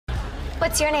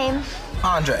What's your name?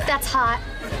 Andre. That's hot.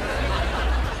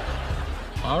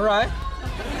 All right.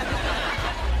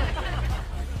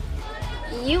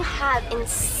 You have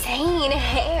insane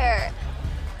hair.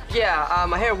 Yeah,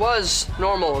 my hair was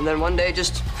normal, and then one day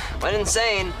just went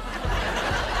insane.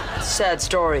 Sad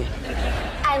story.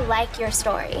 I like your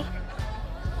story.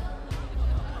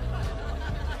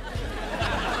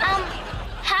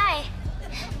 Hi.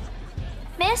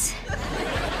 Miss?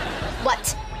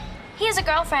 What? He has a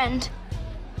girlfriend.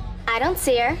 I don't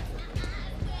see her.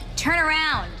 Turn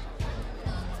around.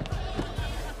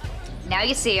 Now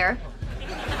you see her.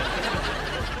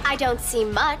 I don't see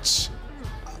much.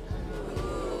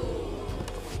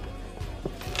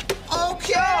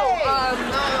 Okay.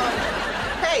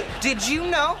 Hey, did you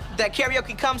know that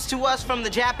karaoke comes to us from the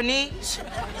Japanese?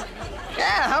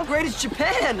 Yeah, how great is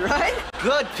Japan, right?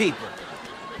 Good people.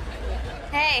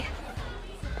 Hey,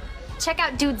 check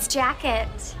out Dude's jacket.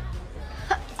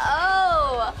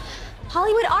 Oh,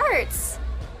 Hollywood Arts.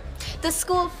 The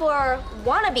school for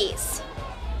wannabes.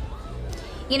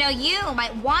 You know, you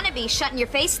might want to be shutting your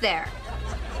face there.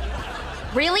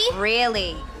 Really?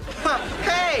 Really.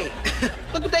 Hey,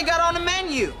 look what they got on the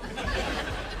menu.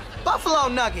 Buffalo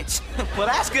nuggets. Well,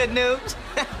 that's good news.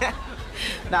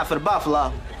 Not for the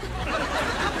buffalo.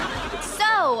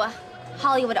 So,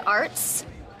 Hollywood Arts,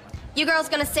 you girls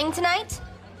gonna sing tonight?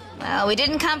 Well, we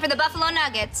didn't come for the buffalo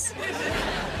nuggets.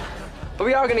 But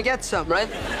we are gonna get some, right?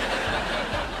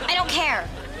 I don't care.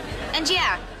 And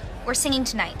yeah, we're singing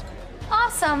tonight.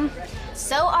 Awesome.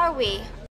 So are we.